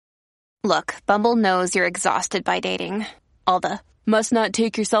Look, Bumble knows you're exhausted by dating. All the, must not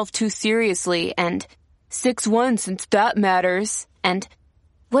take yourself too seriously, and 6'1" since that matters. And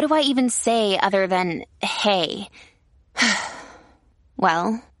what do I even say other than, hey?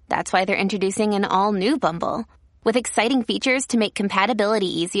 Well, that's why they're introducing an all-new Bumble, with exciting features to make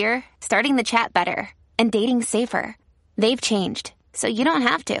compatibility easier, starting the chat better, and dating safer. They've changed, so you don't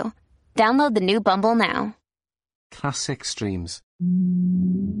have to. Download the new Bumble now. Classic streams.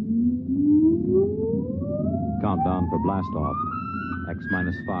 Countdown for blast off.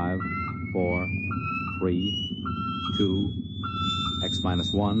 X-5, 4, 3, 2,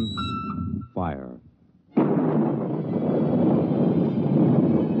 X-1, fire.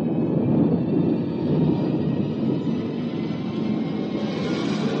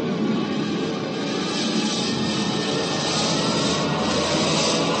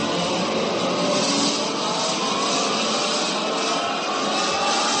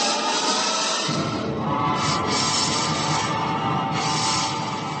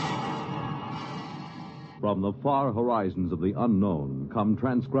 From the far horizons of the unknown come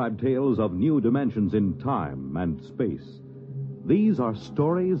transcribed tales of new dimensions in time and space. These are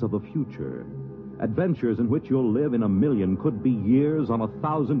stories of the future, adventures in which you'll live in a million, could be years, on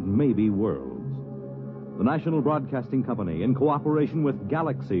 1,000 maybe worlds. The National Broadcasting Company, in cooperation with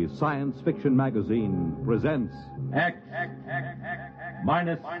Galaxy Science Fiction Magazine, presents X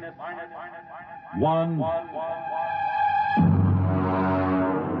minus 1.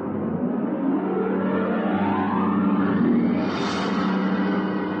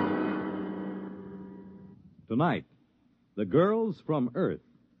 Tonight, The Girls from Earth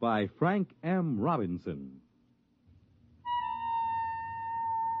by Frank M. Robinson.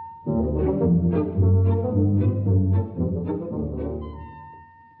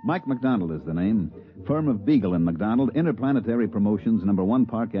 Mike McDonald is the name. Firm of Beagle and McDonald, Interplanetary Promotions, number 1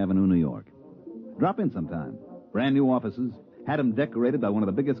 Park Avenue, New York. Drop in sometime. Brand new offices. Had them decorated by one of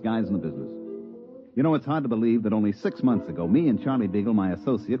the biggest guys in the business. You know, it's hard to believe that only 6 months ago, me and Charlie Beagle, my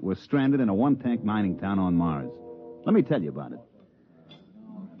associate, were stranded in a one-tank mining town on Mars. Let me tell you about it.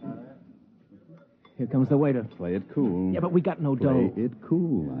 Here comes the waiter. Play it cool. Yeah, but we got no dough. Play it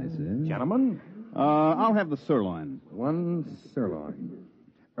cool, I said. Gentlemen? I'll have the sirloin. One sirloin.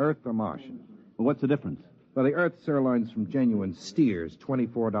 Earth or Martian? Well, what's the difference? Well, the Earth sirloin's from genuine steers,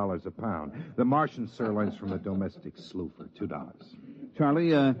 $24 a pound. The Martian sirloin's from the domestic sloofer, $2. Charlie,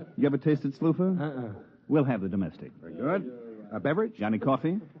 you ever tasted sloofer? We'll have the domestic. Very good. A beverage? Johnny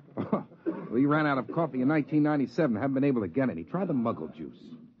Coffee? We ran out of coffee in 1997. Haven't been able to get any. Try the muggle juice.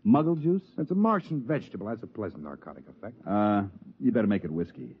 Muggle juice? It's a Martian vegetable. Has a pleasant narcotic effect. You better make it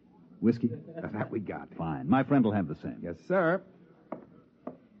whiskey. Whiskey? That we got. Fine. My friend will have the same. Yes, sir.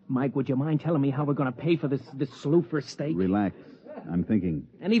 Mike, would you mind telling me how we're going to pay for this sloofer steak? Relax. I'm thinking.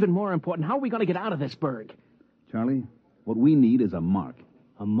 And even more important, how are we going to get out of this burg? Charlie, what we need is a mark.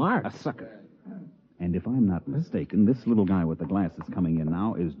 A mark? A sucker. And if I'm not mistaken, this little guy with the glasses coming in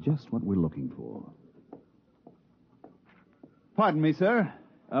now is just what we're looking for. Pardon me, sir.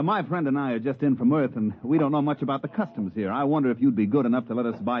 My friend and I are just in from Earth, and we don't know much about the customs here. I wonder if you'd be good enough to let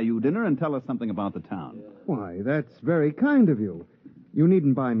us buy you dinner and tell us something about the town. Why, that's very kind of you. You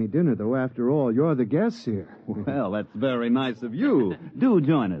needn't buy me dinner, though. After all, you're the guests here. Well, that's very nice of you. Do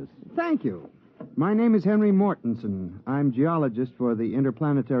join us. Thank you. My name is Henry Mortensen. I'm geologist for the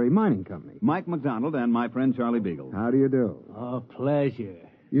Interplanetary Mining Company. Mike McDonald and my friend Charlie Beagle. How do you do? Oh, pleasure.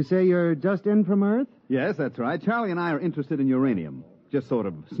 You say you're just in from Earth? Yes, that's right. Charlie and I are interested in uranium. Just sort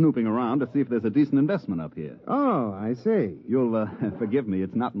of snooping around to see if there's a decent investment up here. Oh, I see. You'll forgive me.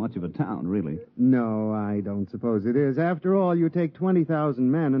 It's not much of a town, really. No, I don't suppose it is. After all, you take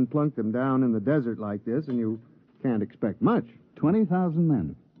 20,000 men and plunk them down in the desert like this, and you can't expect much. 20,000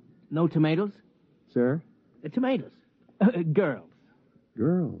 men. No tomatoes? Sir? Tomatoes. Girls.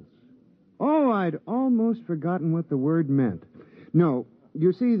 Girls. Oh, I'd almost forgotten what the word meant. No,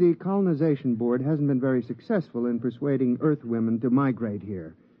 you see, the Colonization Board hasn't been very successful in persuading Earth women to migrate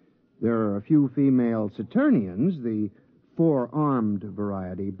here. There are a few female Saturnians, the four-armed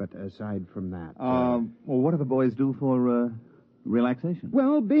variety, but aside from that... Well, what do the boys do for, relaxation?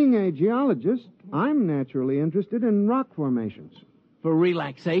 Well, being a geologist, I'm naturally interested in rock formations. For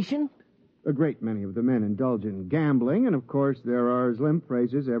relaxation? A great many of the men indulge in gambling, and of course there are limp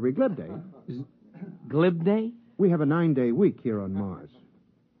phrases every glib day. Glib day? We have a 9-day week here on Mars.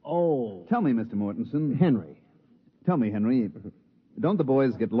 Oh. Tell me, Mr. Mortensen. Henry. Tell me, Henry, don't the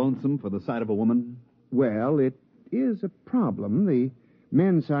boys get lonesome for the sight of a woman? Well, it is a problem. The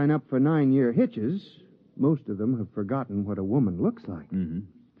men sign up for 9-year hitches. Most of them have forgotten what a woman looks like. Mm-hmm.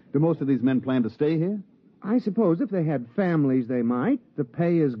 Do most of these men plan to stay here? I suppose if they had families, they might. The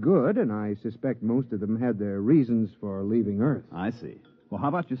pay is good, and I suspect most of them had their reasons for leaving Earth. I see. Well, how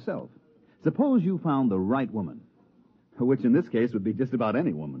about yourself? Suppose you found the right woman, which in this case would be just about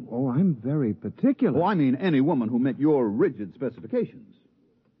any woman. Oh, I'm very particular. Oh, I mean any woman who met your rigid specifications.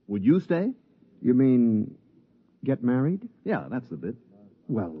 Would you stay? You mean get married? Yeah, that's the bit.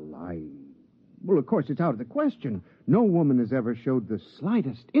 Well, of course, it's out of the question. No woman has ever showed the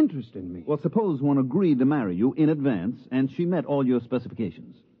slightest interest in me. Well, suppose one agreed to marry you in advance, and she met all your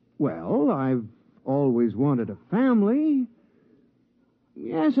specifications. Well, I've always wanted a family.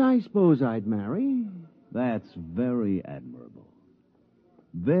 Yes, I suppose I'd marry. That's very admirable.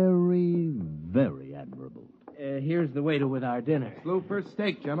 Very, very admirable. Here's the waiter with our dinner. Slooper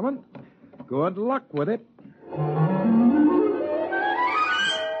steak, gentlemen. Good luck with it.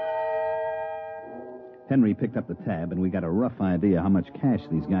 Henry picked up the tab, and we got a rough idea how much cash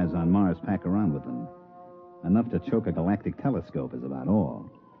these guys on Mars pack around with them. Enough to choke a galactic telescope is about all.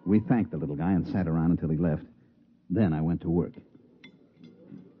 We thanked the little guy and sat around until he left. Then I went to work.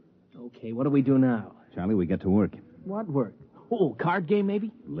 Okay, what do we do now? Charlie, we get to work. What work? Oh, card game,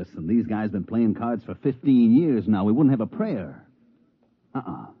 maybe? Listen, these guys been playing cards for 15 years now. We wouldn't have a prayer.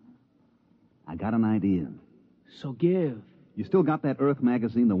 I got an idea. So give. You still got that Earth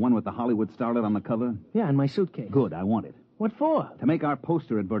magazine, the one with the Hollywood starlet on the cover? Yeah, in my suitcase. Good, I want it. What for? To make our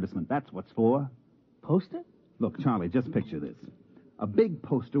poster advertisement, that's what's for. Poster? Look, Charlie, just picture this. A big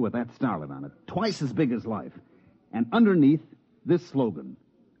poster with that starlet on it, twice as big as life. And underneath, this slogan,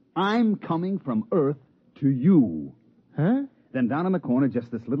 I'm coming from Earth to you. Huh? Then down in the corner,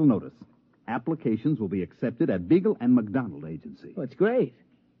 just this little notice. Applications will be accepted at Beagle and McDonald Agency. Oh, it's great.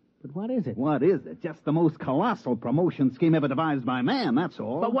 But what is it? What is it? Just the most colossal promotion scheme ever devised by man, that's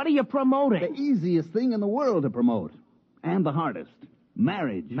all. But what are you promoting? The easiest thing in the world to promote. And the hardest.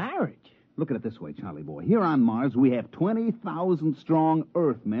 Marriage. Marriage? Look at it this way, Charlie boy. Here on Mars, we have 20,000 strong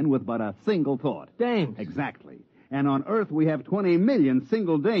Earthmen with but a single thought. Dames. Exactly. And on Earth, we have 20 million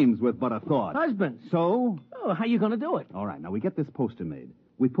single dames with but a thought. Husbands. So? Oh, how you going to do it? All right, now we get this poster made.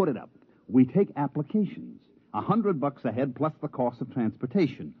 We put it up. We take applications. $100 a head plus the cost of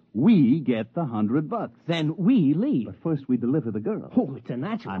transportation. We get the $100. Then we leave. But first we deliver the girl. Oh, it's a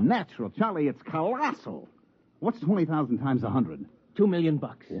natural. A natural, Charlie. It's colossal. What's 20,000 times 100? $2 million.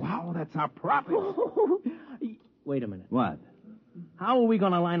 Wow, that's our profit. Wait a minute. What? How are we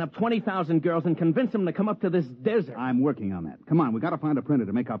going to line up 20,000 girls and convince them to come up to this desert? I'm working on that. Come on, we got to find a printer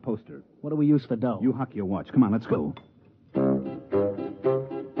to make our poster. What do we use for dough? You huck your watch. Come on, let's go.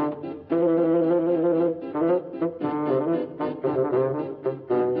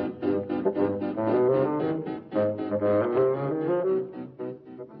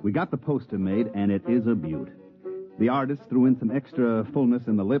 We got the poster made, and it is a beaut. The artist threw in some extra fullness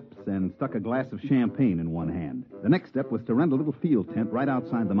in the lips and stuck a glass of champagne in one hand. The next step was to rent a little field tent right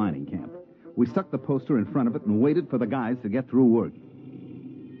outside the mining camp. We stuck the poster in front of it and waited for the guys to get through work.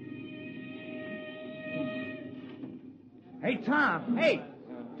 Hey, Tom. Hey,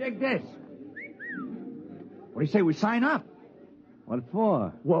 dig this. What do you say we sign up? What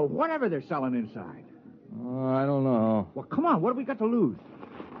for? Well, whatever they're selling inside. Oh, I don't know. Well, come on. What do we got to lose?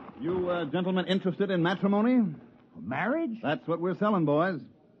 You gentlemen interested in matrimony? Marriage? That's what we're selling, boys.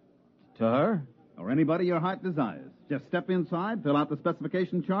 To her? Or anybody your heart desires. Just step inside, fill out the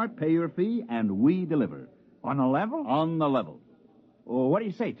specification chart, pay your fee, and we deliver. On the level? On the level. Well, what do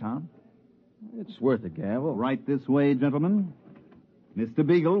you say, Tom? It's worth a gamble. Right this way, gentlemen. Mr.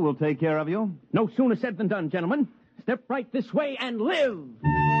 Beagle will take care of you. No sooner said than done, gentlemen. Step right this way and live.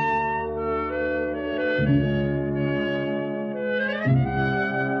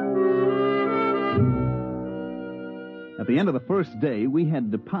 At the end of the first day, we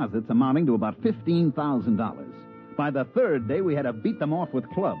had deposits amounting to about $15,000. By the third day, we had to beat them off with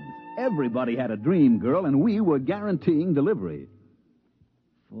clubs. Everybody had a dream girl, and we were guaranteeing delivery.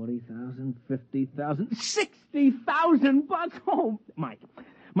 40,000, 50,000, 60,000 bucks. Oh, Mike,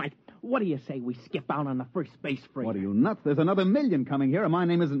 what do you say we skip out on the first base free? What are you, nuts? There's another million coming here, and my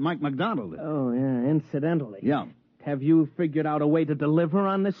name isn't Mike McDonald. Oh, yeah, incidentally. Yeah. Have you figured out a way to deliver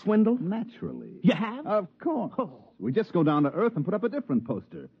on this swindle? Naturally. You have? Of course. Oh. We just go down to Earth and put up a different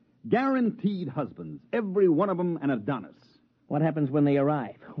poster. Guaranteed husbands. Every one of them an Adonis. What happens when they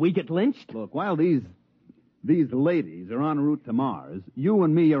arrive? We get lynched? Look, while these ladies are en route to Mars, you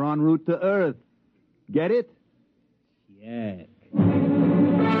and me are en route to Earth. Get it? Yeah.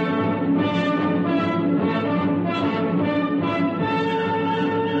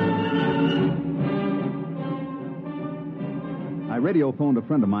 I radio phoned a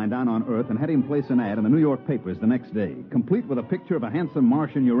friend of mine down on Earth and had him place an ad in the New York papers the next day, complete with a picture of a handsome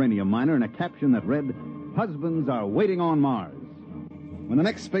Martian uranium miner and a caption that read, "Husbands are waiting on Mars." When the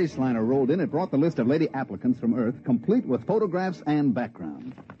next space liner rolled in, it brought the list of lady applicants from Earth, complete with photographs and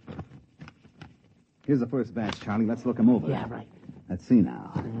background. Here's the first batch, Charlie. Let's look them over. Yeah, right. Let's see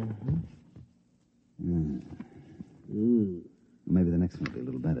now. Maybe the next one will be a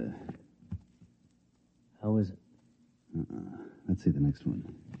little better. How is it? Let's see the next one.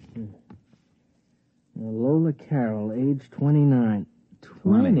 Lola Carroll, age 29.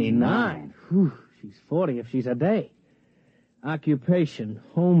 29? Whew, she's 40 if she's a day. Occupation,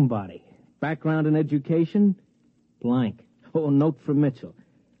 homebody. Background in education, blank. Oh, note from Mitchell.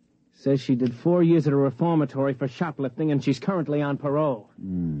 Says she did 4 years at a reformatory for shoplifting, and she's currently on parole.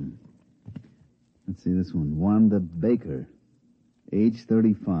 Let's see this one. Wanda Baker, age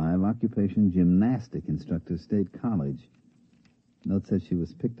 35, occupation gymnastic instructor, State College. Note says she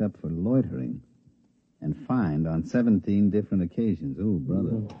was picked up for loitering and fined on 17 different occasions. Oh,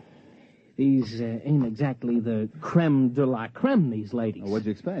 brother. These ain't exactly the creme de la creme, these ladies. What'd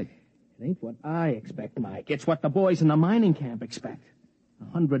you expect? It ain't what I expect, Mike. It's what the boys in the mining camp expect.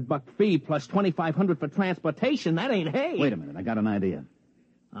 $100 fee plus $2,500 for transportation. That ain't hay. Wait a minute. I got an idea.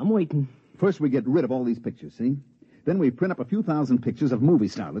 I'm waiting. First, we get rid of all these pictures, see? Then we print up a few thousand pictures of movie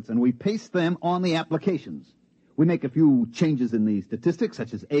starlets, and we paste them on the applications. We make a few changes in the statistics,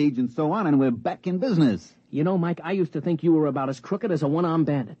 such as age and so on, and we're back in business. You know, Mike, I used to think you were about as crooked as a one-armed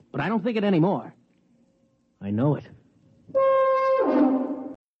bandit, but I don't think it anymore. I know it.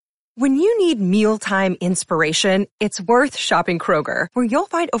 When you need mealtime inspiration, it's worth shopping Kroger, where you'll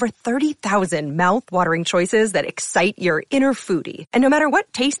find over 30,000 mouth-watering choices that excite your inner foodie. And no matter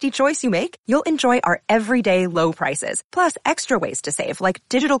what tasty choice you make, you'll enjoy our everyday low prices, plus extra ways to save, like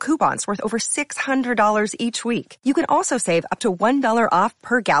digital coupons worth over $600 each week. You can also save up to $1 off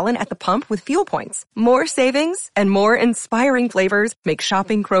per gallon at the pump with fuel points. More savings and more inspiring flavors make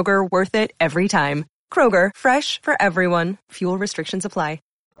shopping Kroger worth it every time. Kroger, fresh for everyone. Fuel restrictions apply.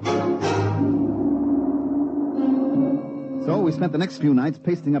 So we spent the next few nights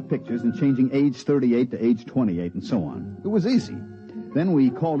pasting up pictures and changing age 38 to age 28 and so on. It was easy. Then we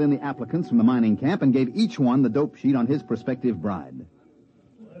called in the applicants from the mining camp and gave each one the dope sheet on his prospective bride.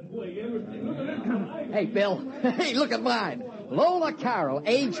 Hey, Bill. Hey, look at mine. Lola Carroll,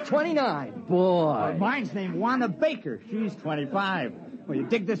 age 29. Boy. Mine's named Wanda Baker. She's 25. Well, you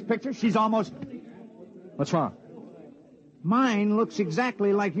dig this picture? She's almost... What's wrong? Mine looks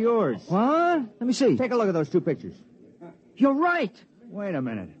exactly like yours. What? Let me see. Take a look at those two pictures. You're right. Wait a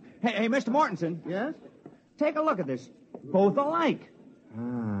minute. Hey, Mr. Mortensen. Yes? Take a look at this. Both alike.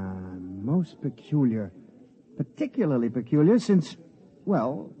 Most peculiar. Particularly peculiar since,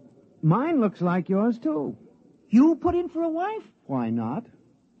 well, mine looks like yours, too. You put in for a wife? Why not?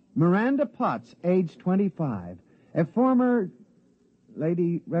 Miranda Potts, age 25. A former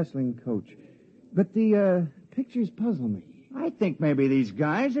lady wrestling coach. But the pictures puzzle me. I think maybe these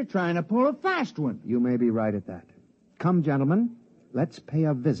guys are trying to pull a fast one. You may be right at that. Come, gentlemen, let's pay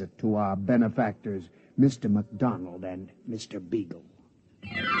a visit to our benefactors, Mr. McDonald and Mr. Beagle.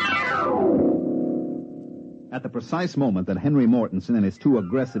 At the precise moment that Henry Mortensen and his two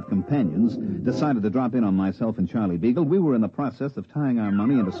aggressive companions decided to drop in on myself and Charlie Beagle, we were in the process of tying our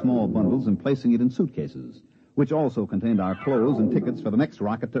money into small bundles and placing it in suitcases, which also contained our clothes and tickets for the next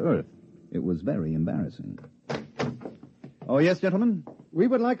rocket to Earth. It was very embarrassing. Oh, yes, gentlemen? We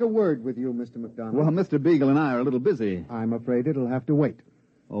would like a word with you, Mr. McDonald. Well, Mr. Beagle and I are a little busy. I'm afraid it'll have to wait.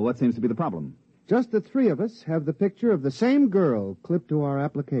 Oh, what seems to be the problem? Just the three of us have the picture of the same girl clipped to our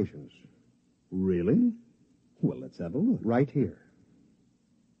applications. Really? Well, let's have a look. Right here.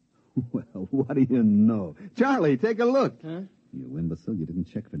 Well, what do you know? Charlie, take a look. Huh? You imbecile, you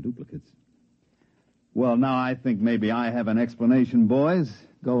didn't check for duplicates. Well, now I think maybe I have an explanation, boys.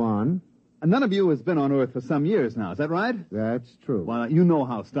 Go on. None of you has been on Earth for some years now, is that right? That's true. Well, you know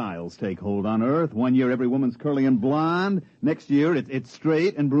how styles take hold on Earth. One year every woman's curly and blonde. Next year it's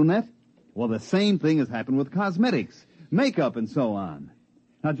straight and brunette. Well, the same thing has happened with cosmetics, makeup, and so on.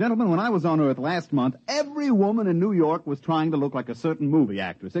 Now, gentlemen, when I was on Earth last month, every woman in New York was trying to look like a certain movie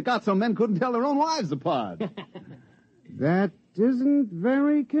actress. It got so men couldn't tell their own wives apart. That isn't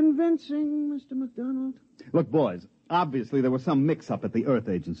very convincing, Mr. McDonald. Look, boys, obviously there was some mix-up at the Earth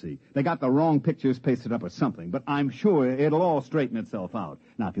Agency. They got the wrong pictures pasted up or something, but I'm sure it'll all straighten itself out.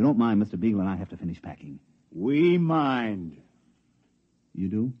 Now, if you don't mind, Mr. Beagle and I have to finish packing. We mind. You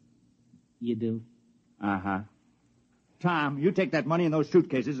do? You do. Uh-huh. Tom, you take that money in those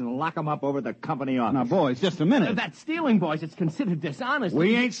suitcases and lock them up over the company office. Now, boys, just a minute. That's stealing, boys. It's considered dishonest.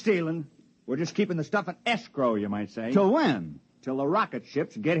 We ain't stealing. We're just keeping the stuff in escrow, you might say. Till when? till the rocket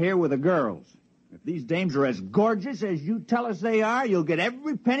ships get here with the girls. If these dames are as gorgeous as you tell us they are, you'll get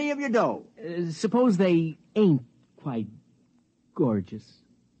every penny of your dough. Suppose they ain't quite gorgeous.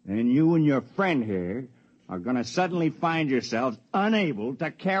 And you and your friend here are going to suddenly find yourselves unable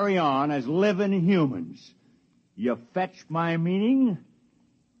to carry on as living humans. You fetch my meaning?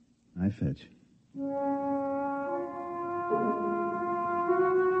 I fetch.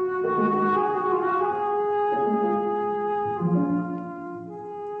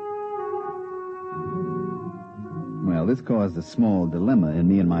 Well, this caused a small dilemma in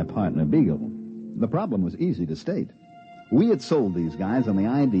me and my partner, Beagle. The problem was easy to state. We had sold these guys on the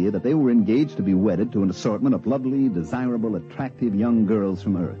idea that they were engaged to be wedded to an assortment of lovely, desirable, attractive young girls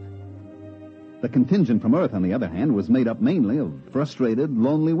from Earth. The contingent from Earth, on the other hand, was made up mainly of frustrated,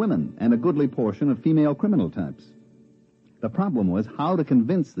 lonely women and a goodly portion of female criminal types. The problem was how to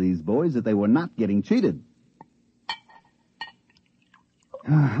convince these boys that they were not getting cheated.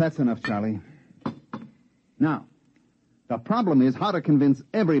 That's enough, Charlie. Now, the problem is how to convince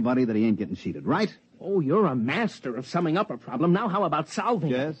everybody that he ain't getting cheated, right? Oh, you're a master of summing up a problem. Now how about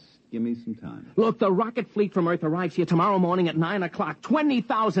solving it? Just give me some time. Look, the rocket fleet from Earth arrives here tomorrow morning at 9 o'clock.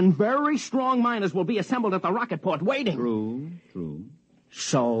 20,000 very strong miners will be assembled at the rocket port waiting. True.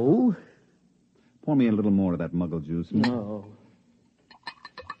 So? Pour me a little more of that muggle juice. No.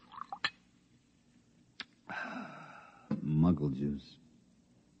 Muggle juice.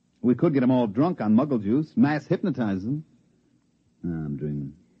 We could get them all drunk on muggle juice, mass hypnotize them. I'm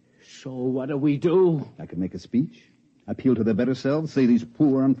dreaming. So what do we do? I could make a speech, appeal to their better selves, say these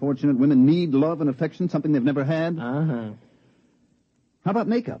poor, unfortunate women need love and affection, something they've never had. Uh-huh. How about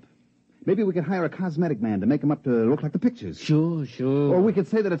makeup? Maybe we could hire a cosmetic man to make them up to look like the pictures. Sure. Or we could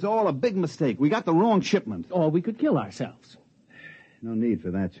say that it's all a big mistake. We got the wrong shipment. Or we could kill ourselves. No need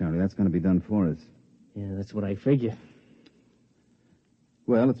for that, Charlie. That's going to be done for us. Yeah, that's what I figure.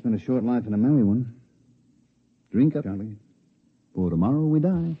 Well, it's been a short life and a merry one. Drink up, Charlie. For tomorrow we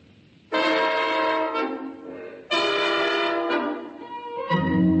die.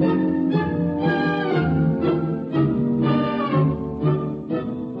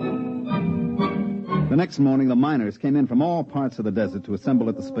 The next morning, the miners came in from all parts of the desert to assemble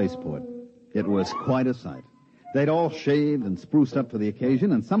at the spaceport. It was quite a sight. They'd all shaved and spruced up for the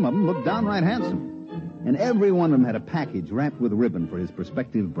occasion, and some of them looked downright handsome. And every one of them had a package wrapped with ribbon for his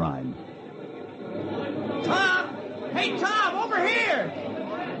prospective bride. Tom! Hey, Tom, over here!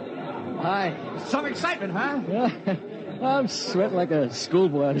 Hi. Some excitement, huh? I'm sweating like a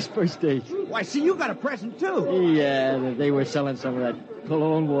schoolboy on his first date. Why, see, you got a present, too. Yeah, they were selling some of that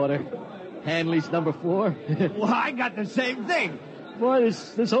cologne water. Hanley's number 4. Well, I got the same thing. Boy,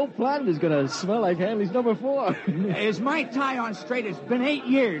 this whole planet is going to smell like Hanley's number 4. Is my tie on straight? It's been 8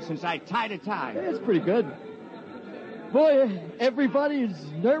 years since I tied a tie. That's pretty good. Boy, everybody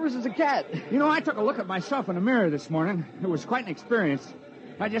is nervous as a cat. You know, I took a look at myself in the mirror this morning. It was quite an experience.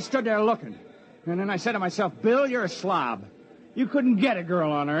 I just stood there looking. And then I said to myself, Bill, you're a slob. You couldn't get a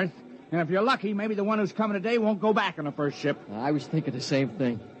girl on Earth. And if you're lucky, maybe the one who's coming today won't go back on the first ship. I was thinking the same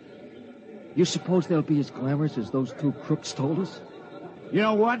thing. You suppose they'll be as glamorous as those two crooks told us? You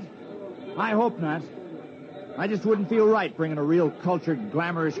know what? I hope not. I just wouldn't feel right bringing a real cultured,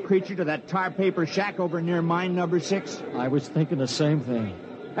 glamorous creature to that tar paper shack over near mine number 6. I was thinking the same thing.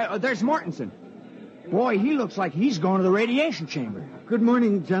 Hey, there's Mortensen. Boy, he looks like he's going to the radiation chamber. Good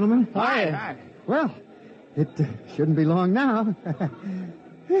morning, gentlemen. Hi. Well, it shouldn't be long now.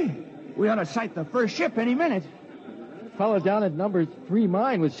 We ought to sight the first ship any minute. The fellow down at number 3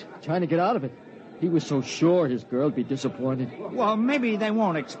 mine was trying to get out of it. He was so sure his girl would be disappointed. Well, maybe they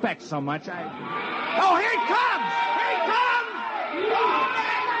won't expect so much. Oh, here it comes! Here it comes!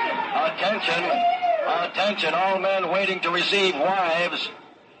 Attention, all men waiting to receive wives.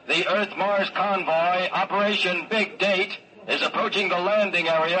 The Earth-Mars convoy, Operation Big Date, is approaching the landing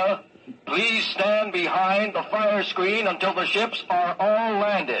area. Please stand behind the fire screen until the ships are all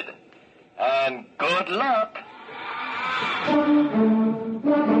landed. And good luck!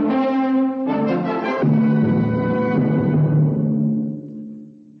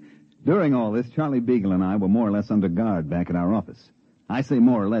 During all this, Charlie Beagle and I were more or less under guard back at our office. I say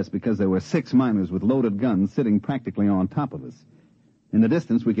more or less because there were 6 miners with loaded guns sitting practically on top of us. In the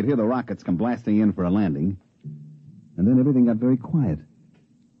distance, we could hear the rockets come blasting in for a landing. And then everything got very quiet.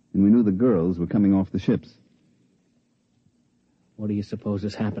 And we knew the girls were coming off the ships. What do you suppose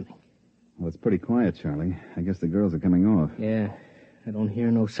is happening? Well, it's pretty quiet, Charlie. I guess the girls are coming off. Yeah, I don't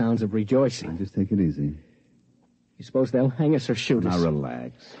hear no sounds of rejoicing. Now, just take it easy. You suppose they'll hang us or shoot us? Now,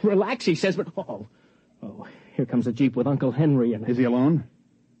 relax. Relax, he says, but... Oh, here comes a Jeep with Uncle Henry in it. Is he alone?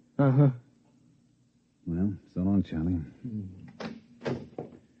 Uh-huh. Well, so long, Charlie.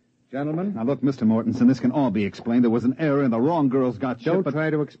 Gentlemen? Now, look, Mr. Mortensen, this can all be explained. There was an error and the wrong girls got shipped, Don't try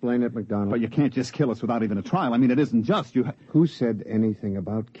to explain it, McDonald. But you can't just kill us without even a trial. I mean, it isn't just. Who said anything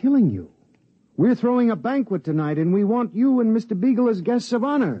about killing you? We're throwing a banquet tonight, and we want you and Mr. Beagle as guests of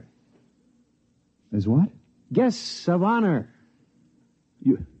honor. As what? Guests of honor.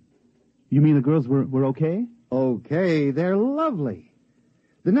 You mean the girls were okay? Okay, they're lovely.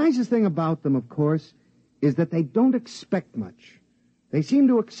 The nicest thing about them, of course, is that they don't expect much. They seem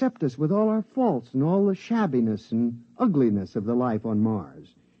to accept us with all our faults and all the shabbiness and ugliness of the life on Mars.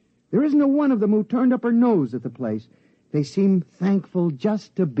 There isn't a one of them who turned up her nose at the place. They seem thankful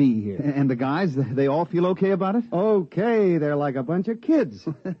just to be here. And the guys, they all feel okay about it? Okay, they're like a bunch of kids.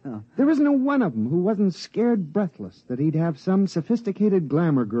 There isn't a one of them who wasn't scared breathless that he'd have some sophisticated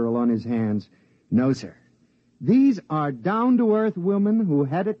glamour girl on his hands. No, sir. These are down-to-earth women who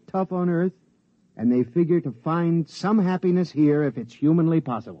had it tough on Earth, and they figure to find some happiness here if it's humanly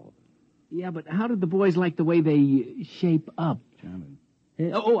possible. Yeah, but how did the boys like the way they shape up? Charlie.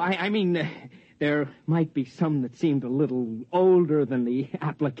 I mean, there might be some that seemed a little older than the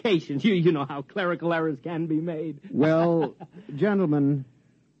applications. You know how clerical errors can be made. Well, gentlemen,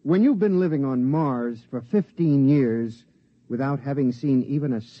 when you've been living on Mars for 15 years without having seen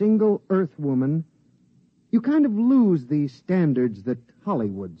even a single Earth woman, you kind of lose the standards that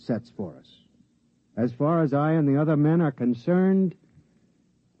Hollywood sets for us. As far as I and the other men are concerned,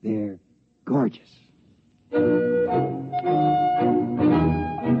 they're gorgeous.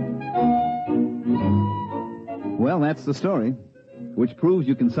 Well, that's the story, which proves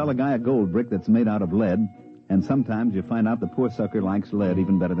you can sell a guy a gold brick that's made out of lead, and sometimes you find out the poor sucker likes lead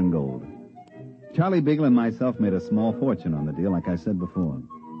even better than gold. Charlie Beagle and myself made a small fortune on the deal, like I said before.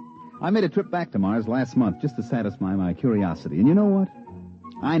 I made a trip back to Mars last month just to satisfy my curiosity, and you know what?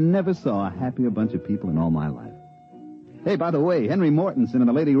 I never saw a happier bunch of people in all my life. Hey, by the way, Henry Mortensen and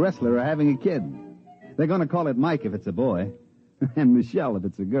the lady wrestler are having a kid. They're going to call it Mike if it's a boy, and Michelle if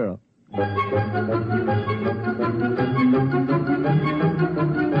it's a girl.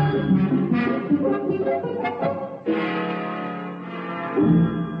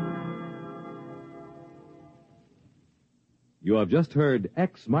 You have just heard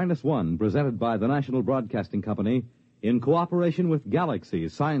X-1, presented by the National Broadcasting Company in cooperation with Galaxy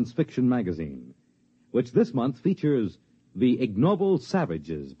Science Fiction Magazine, which this month features The Ignoble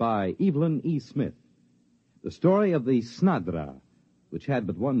Savages by Evelyn E. Smith, the story of the Snadra, which had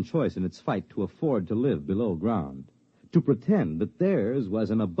but one choice in its fight to afford to live below ground, to pretend that theirs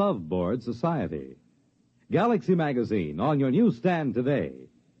was an above-board society. Galaxy Magazine, on your newsstand today.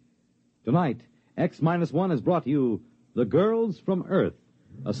 Tonight, X-1 has brought you The Girls from Earth,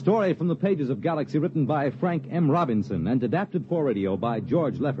 a story from the pages of Galaxy written by Frank M. Robinson and adapted for radio by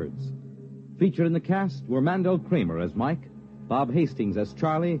George Lefferts. Featured in the cast were Mandel Kramer as Mike, Bob Hastings as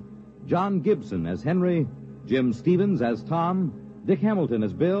Charlie, John Gibson as Henry, Jim Stevens as Tom, Dick Hamilton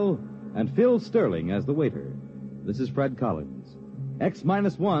as Bill, and Phil Sterling as the waiter. This is Fred Collins.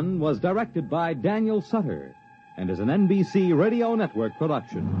 X-1 was directed by Daniel Sutter and is an NBC Radio Network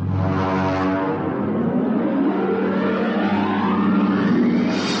production.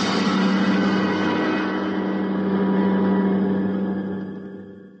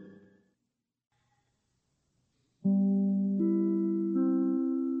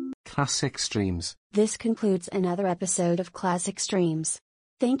 Classic Streams. This concludes another episode of Classic Streams.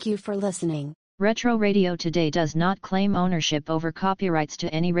 Thank you for listening. Retro Radio Today does not claim ownership over copyrights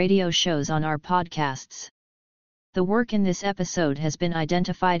to any radio shows on our podcasts. The work in this episode has been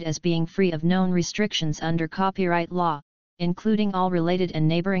identified as being free of known restrictions under copyright law, including all related and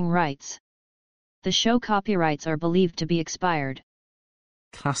neighboring rights. The show copyrights are believed to be expired.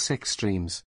 Classic Streams.